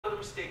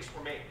mistakes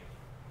were made?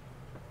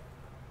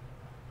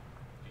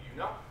 Do you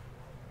know?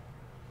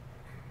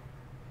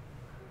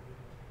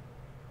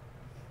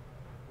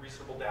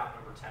 Reasonable doubt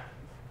number 10.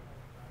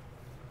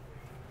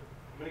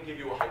 I'm going to give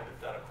you a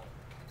hypothetical.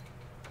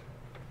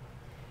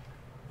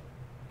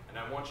 And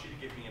I want you to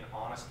give me an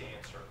honest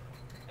answer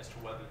as to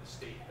whether the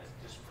state has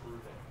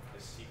disproven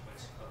this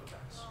sequence of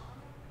events.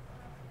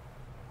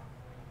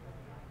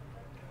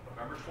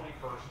 November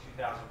 21st,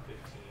 2015,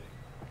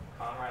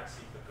 Conrad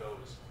Sipa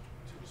goes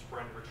to his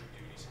friend Richard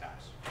Doody's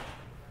house.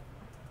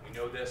 We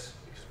know this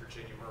because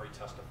Virginia Murray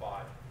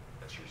testified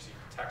that she received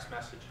a text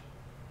message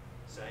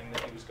saying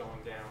that he was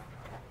going down.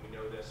 We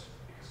know this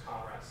because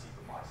Conrad Sipa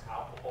buys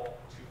alcohol,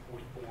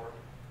 244.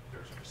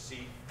 There's a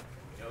receipt.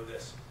 We know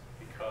this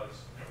because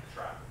of the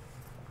traffic,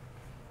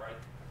 right?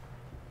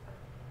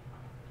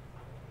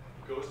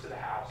 He goes to the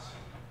house,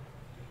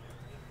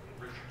 and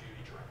Richard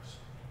Doody drinks.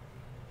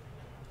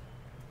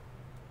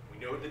 We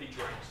know that he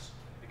drinks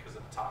because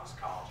of the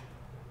toxicology.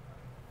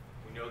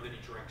 We know that he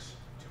drinks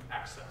to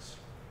excess.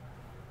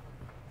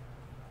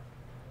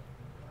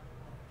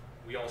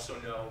 We also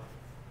know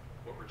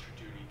what Richard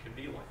Doody can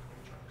be like when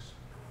he drinks.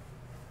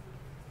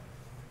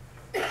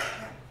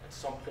 At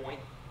some point,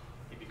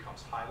 he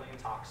becomes highly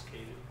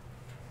intoxicated.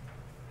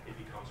 He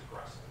becomes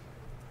aggressive.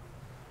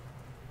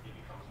 He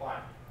becomes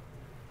violent.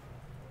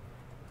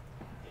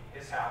 In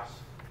his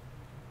house,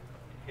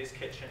 in his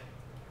kitchen,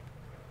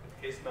 with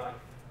his knife,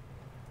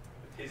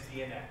 with his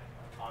DNA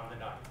on the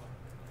knife,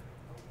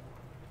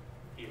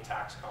 he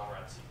attacks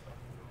Conrad Sipa.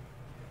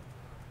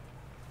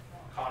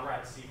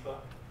 Conrad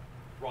Sipa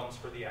runs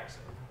for the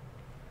exit.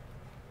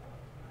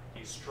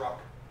 He's struck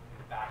in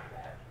the back of the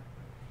head.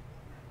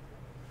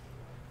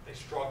 They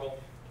struggle,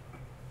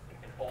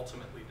 and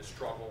ultimately the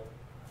struggle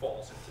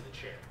falls into the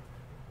chair.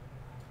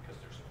 Because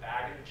there's a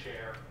bag in the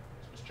chair,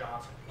 as Ms.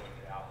 Johnson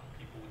pointed out,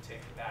 people would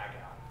take the bag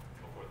out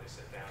before they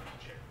sit down in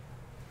the chair.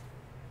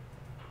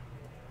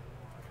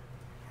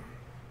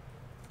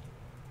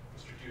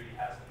 Mr. Doody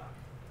has the knife.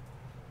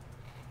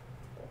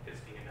 His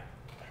DNA.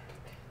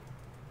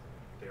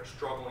 They are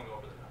struggling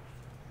over the knife.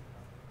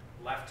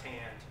 Left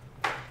hand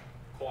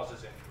causes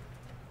injury.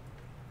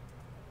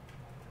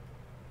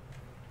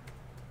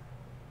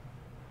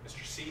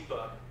 Mr.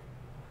 Sipa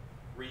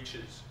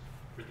reaches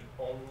for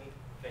the only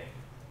thing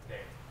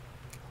there,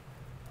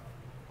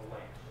 a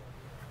lamp.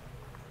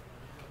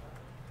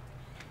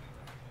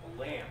 A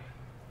lamp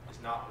is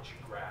not what you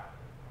grab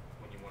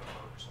when you want to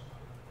murder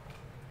somebody.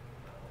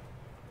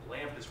 A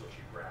lamp is what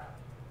you grab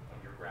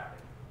when you're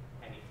grabbing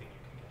anything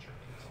you can get your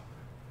hands on.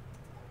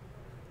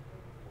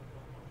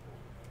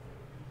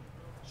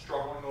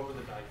 Struggling over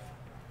the knife,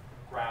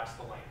 grabs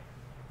the lamp,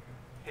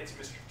 hits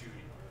Mr.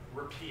 Doody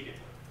repeatedly,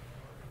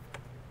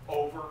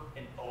 over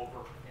and over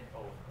and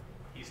over.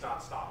 He's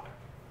not stopping.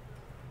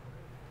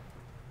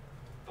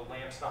 The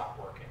lamp's not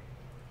working,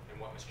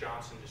 and what Ms.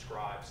 Johnson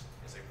describes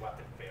as a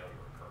weapon failure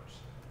occurs.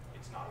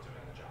 It's not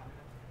doing the job.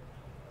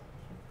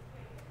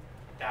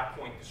 At that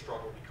point, the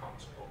struggle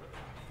becomes over the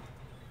knife.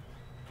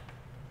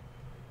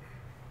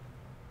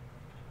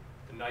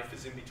 The knife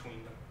is in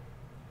between them.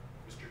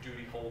 Mr.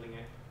 Doody holding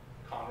it,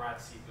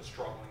 Conrad Sipa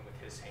struggling with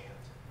his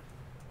hand.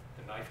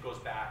 The knife goes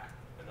back,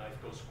 the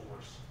knife goes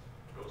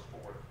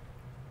forward,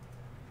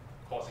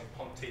 causing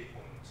punctate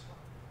wounds,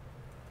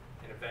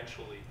 and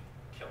eventually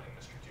killing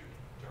Mr. Doody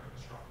during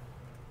the struggle.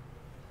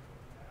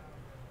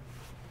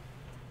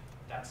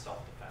 That's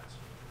self-defense.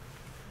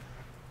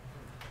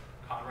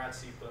 Conrad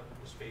Sipa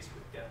was faced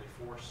with deadly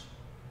force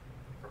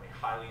from a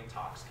highly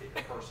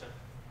intoxicated person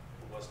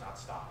who was not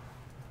stopped.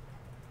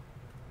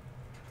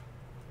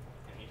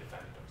 And he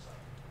defended himself.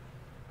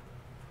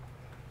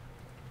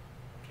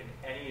 Can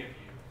any of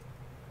you,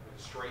 with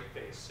a straight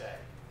face, say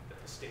that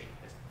the state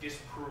has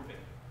disproven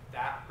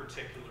that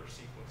particular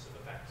sequence of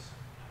events?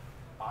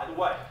 By the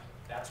way,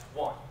 that's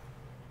one.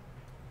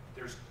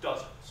 There's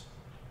dozens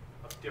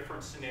of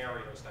different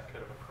scenarios that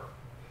could have occurred.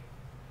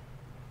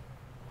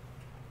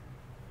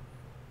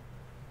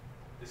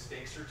 The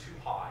stakes are too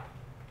high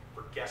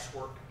for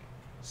guesswork,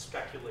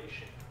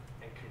 speculation,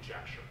 and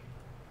conjecture.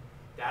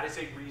 That is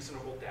a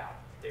reasonable doubt.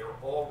 They are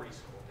all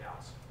reasonable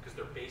doubts because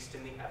they're based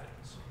in the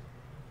evidence.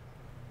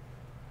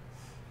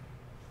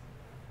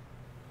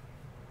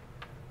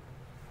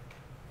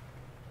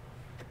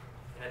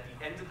 And at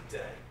the end of the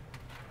day,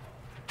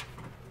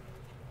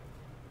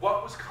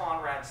 what was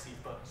Conrad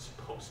Sipa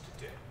supposed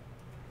to do?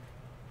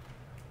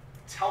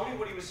 Tell me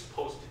what he was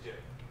supposed to do.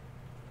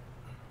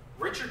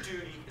 Richard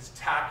Doody is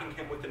attacking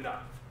him with a knife.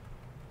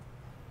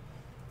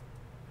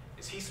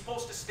 Is he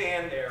supposed to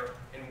stand there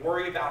and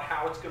worry about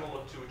how it's going to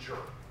look to a jury?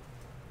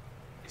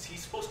 Is he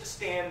supposed to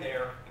stand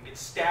there and get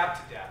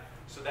stabbed to death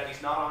so that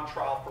he's not on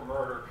trial for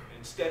murder, and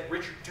instead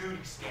Richard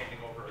Doody's standing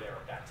over there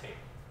at that table?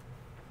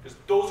 Because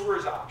those were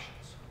his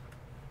options.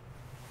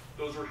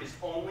 Those were his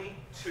only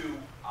two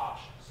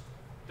options.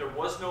 There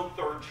was no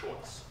third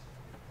choice.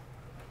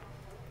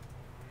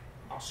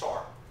 I'm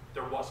sorry,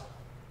 there wasn't.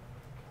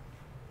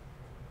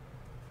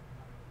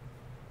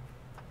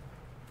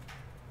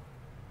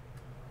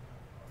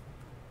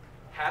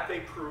 Had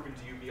they proved proven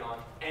to you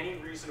beyond any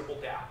reasonable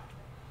doubt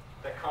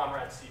that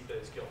Conrad Sipa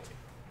is guilty?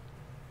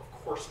 Of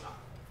course not.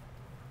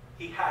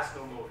 He has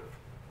no motive.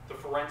 The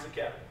forensic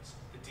evidence,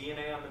 the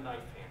DNA on the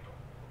knife handle.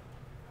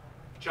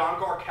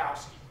 John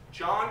Garkowski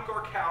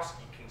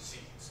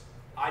concedes,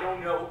 I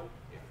don't know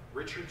if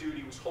Richard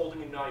Doody was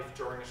holding a knife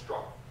during a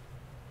struggle.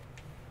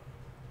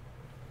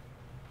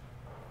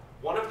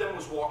 One of them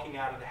was walking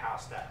out of the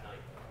house that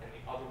night, and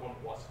the other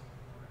one wasn't.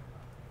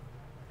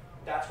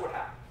 That's what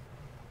happened.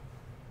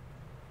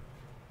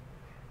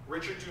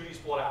 Richard Doody's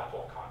blood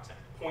alcohol content,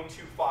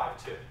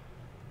 0.252.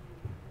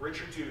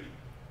 Richard Doody,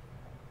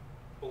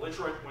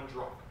 belligerent when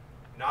drunk,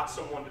 not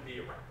someone to be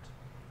around.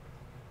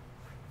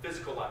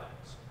 Physical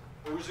evidence,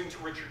 bruising to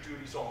Richard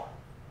Doody's arm,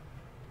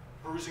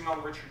 bruising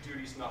on Richard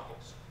Doody's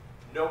knuckles,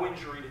 no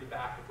injury to the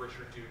back of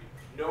Richard Doody,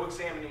 no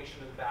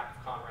examination of the back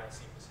of Conrad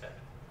Sipa's head.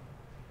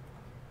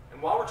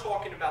 And while we're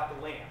talking about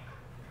the lamp,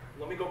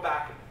 let me go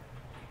back a minute.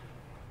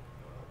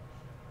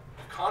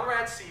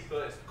 Conrad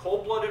Sipa is the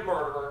cold-blooded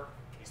murderer.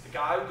 He's the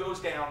guy who goes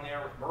down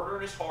there with murder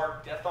in his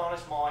heart, death on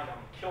his mind. I'm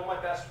going to kill my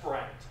best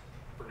friend.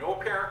 For no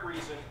apparent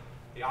reason,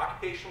 the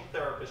occupational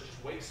therapist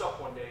just wakes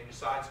up one day and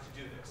decides to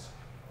do this.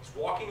 He's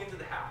walking into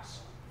the house.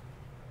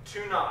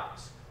 2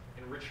 knives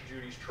in Richard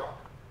Doody's truck.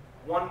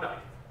 1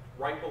 knife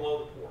right below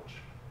the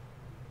porch.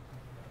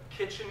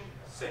 Kitchen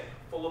sink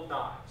full of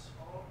knives.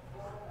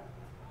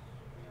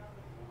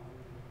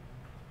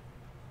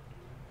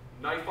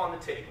 Knife on the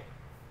table.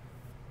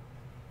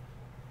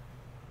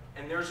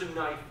 And there's a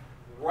knife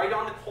right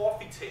on the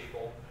coffee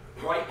table,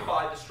 right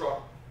by the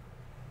struggle.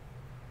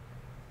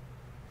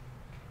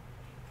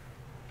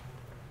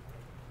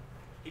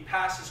 He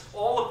passes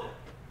all of them,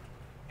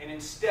 and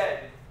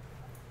instead,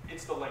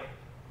 it's the lamp.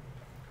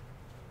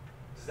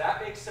 Does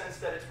that make sense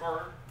that it's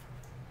murder?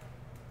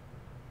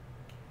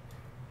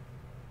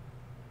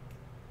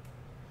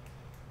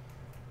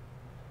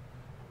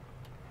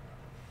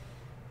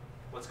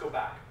 Let's go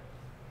back.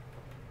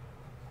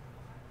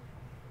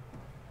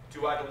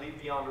 Do I believe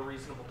beyond a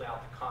reasonable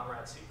doubt that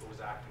Conrad Sipa was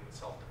acting in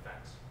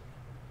self-defense?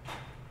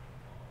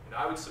 And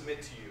I would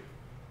submit to you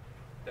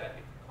that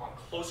on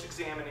close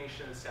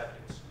examination of this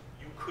evidence,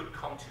 you could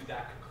come to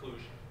that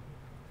conclusion.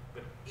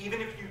 But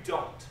even if you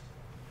don't,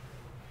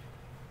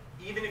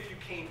 even if you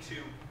came to,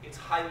 it's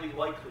highly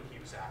likely he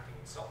was acting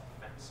in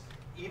self-defense.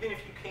 Even if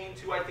you came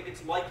to, I think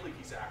it's likely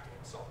he's acting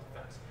in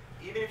self-defense.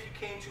 Even if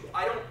you came to,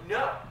 I don't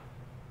know.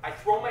 I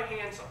throw my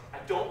hands up. I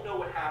don't know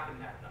what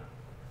happened that night.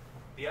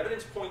 The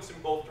evidence points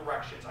in both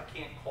directions. I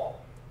can't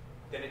call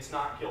it. Then it's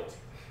not guilty.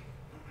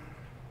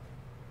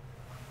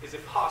 Is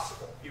it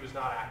possible he was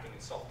not acting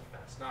in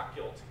self-defense? Not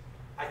guilty.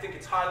 I think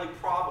it's highly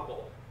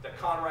probable that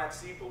Conrad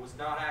Sipa was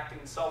not acting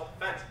in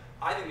self-defense.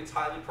 I think it's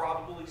highly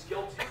probable he's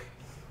guilty.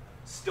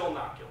 Still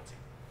not guilty.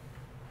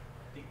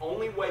 The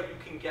only way you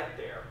can get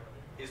there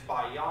is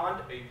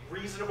beyond a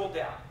reasonable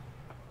doubt.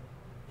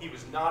 He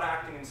was not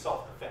acting in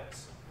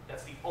self-defense.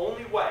 That's the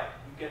only way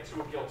you get to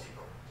a guilty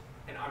verdict.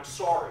 And I'm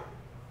sorry,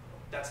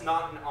 that's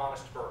not an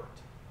honest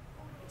verdict.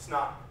 It's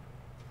not.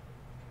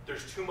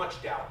 There's too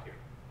much doubt here.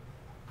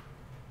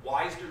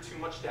 Why is there too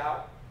much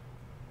doubt?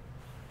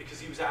 Because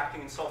he was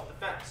acting in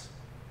self-defense.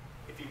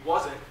 If he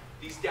wasn't,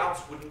 these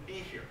doubts wouldn't be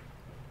here.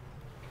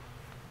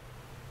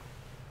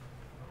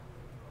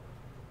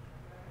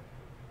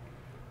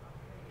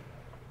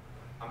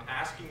 I'm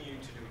asking you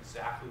to do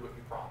exactly what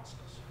you promised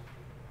us.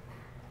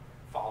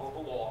 Follow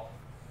the law,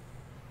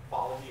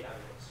 follow the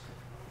evidence,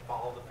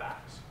 follow the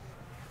facts.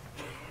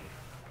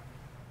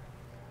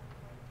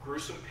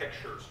 Gruesome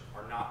pictures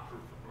are not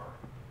proof of murder.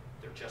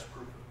 They're just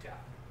proof of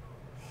death.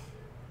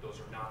 Those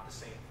are not the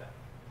same thing.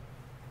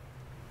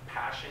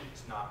 Passion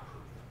is not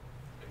proof.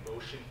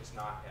 Emotion is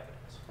not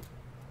evidence.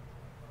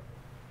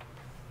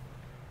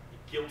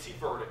 A guilty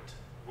verdict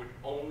would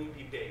only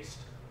be based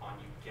on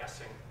you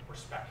guessing or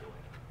speculating.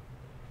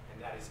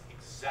 And that is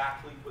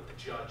exactly what the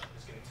judge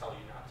is going to tell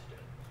you not to do.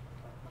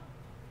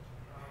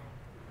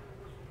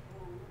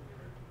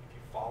 If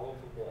you follow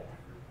the law,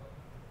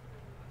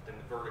 then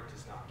the verdict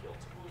is not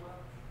guilty.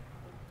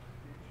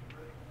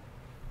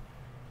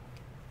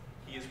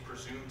 He is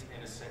presumed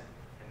innocent,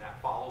 and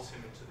that follows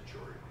him into the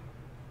jury room.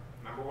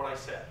 Remember what I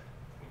said.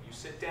 When you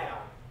sit down,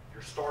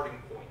 your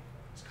starting point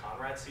is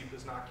Conrad Sipa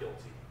is not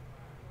guilty.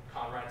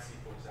 Conrad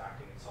Sipa was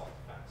acting in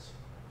self-defense.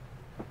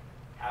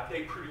 Have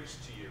they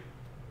produced to you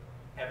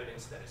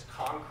evidence that is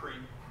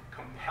concrete,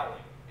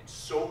 compelling, and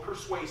so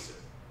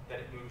persuasive that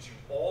it moves you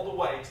all the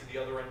way to the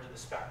other end of the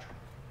spectrum?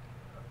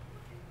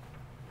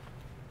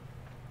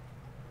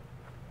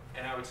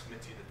 And I would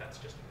submit to you that that's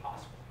just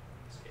impossible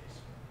in this case.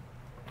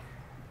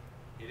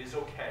 It is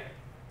okay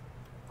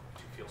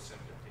to feel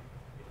sympathy.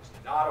 It is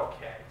not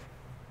okay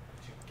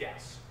to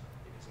guess.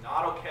 It is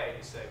not okay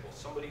to say, well,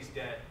 somebody's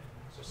dead,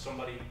 so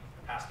somebody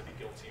has to be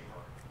guilty of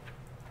murder.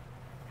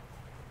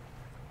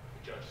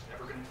 The judge is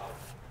never going to tell you.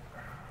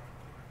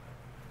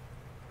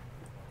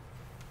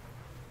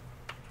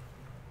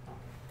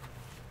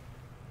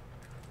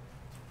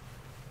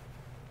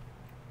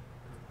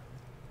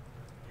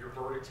 Your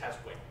verdict has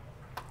weight.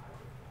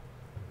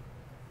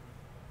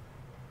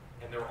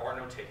 And And there are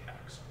no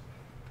takebacks.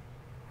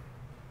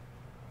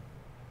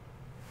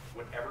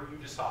 Whatever you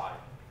decide,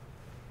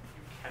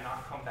 you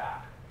cannot come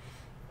back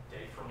a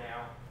day from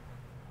now,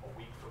 a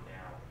week from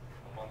now,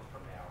 a month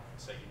from now, and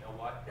say, you know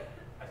what,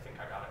 I think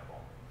I got it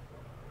wrong.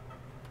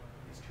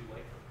 It's too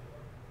late for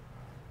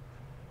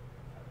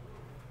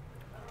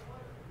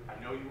me. I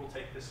know you will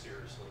take this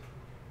seriously.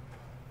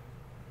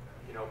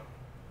 You know,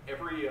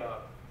 every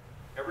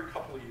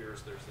couple of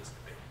years there's this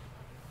debate,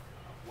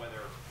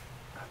 whether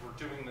we're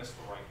doing this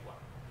the right way,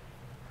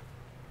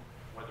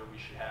 whether we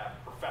should have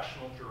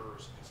professional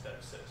jurors instead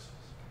of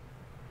citizens,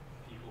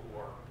 people who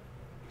are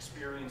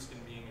experienced in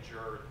being a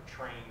juror,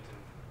 trained, and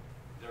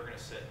they're going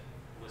to sit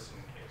and listen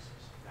in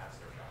cases. And that's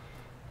their job.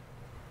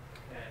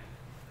 And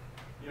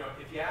you know,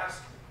 if you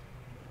ask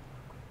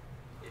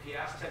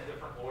 10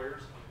 different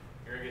lawyers,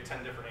 you're going to get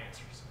 10 different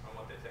answers on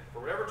what they think.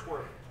 For whatever it's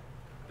worth,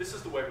 this is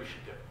the way we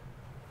should do it.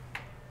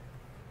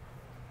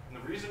 And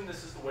the reason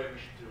this is the way we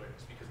should do it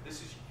is because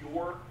this is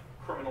your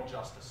criminal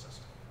justice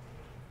system.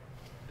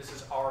 This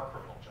is our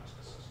criminal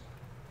justice system.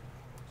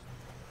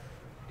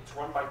 It's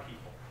run by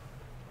people.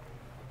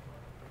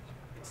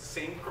 It's the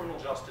same criminal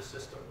justice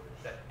system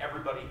that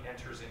everybody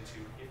enters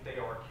into if they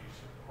are accused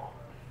of a crime.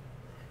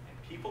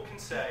 And people can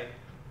say,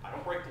 I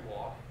don't break the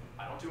law,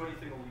 I don't do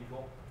anything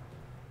illegal,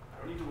 I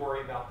don't need to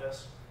worry about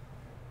this,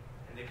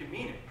 and they can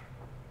mean it,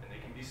 and they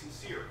can be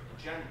sincere and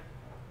genuine.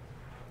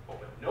 But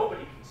what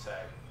nobody can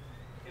say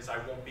is I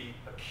won't be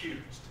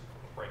accused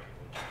of breaking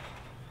the law.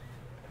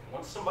 And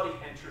once somebody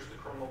enters the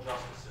criminal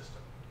justice system,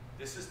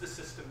 this is the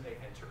system they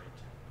enter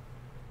into.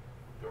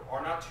 There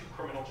are not two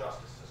criminal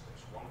justice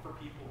systems, one for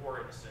people who are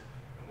innocent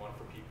and one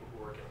for people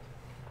who are guilty.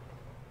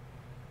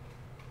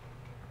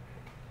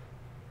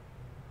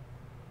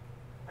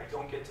 I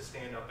don't get to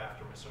stand up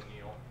after Ms.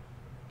 O'Neill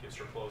gives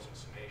her closing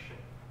summation.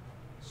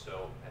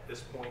 So at this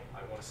point,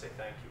 I want to say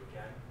thank you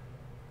again.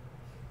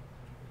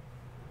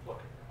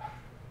 Look,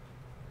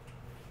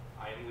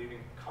 I am leaving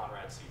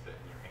Conrad Sipa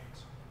in your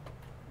hands.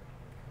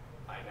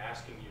 I am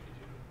asking you to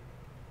do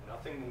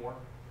nothing more,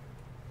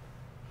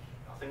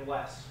 nothing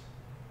less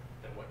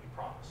than what you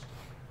promised.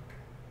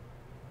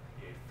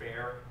 Be a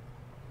fair,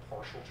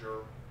 partial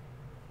juror,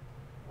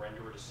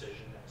 render a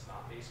decision that is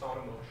not based on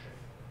emotion,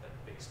 that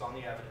is based on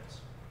the evidence,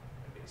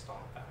 and based on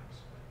the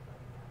facts.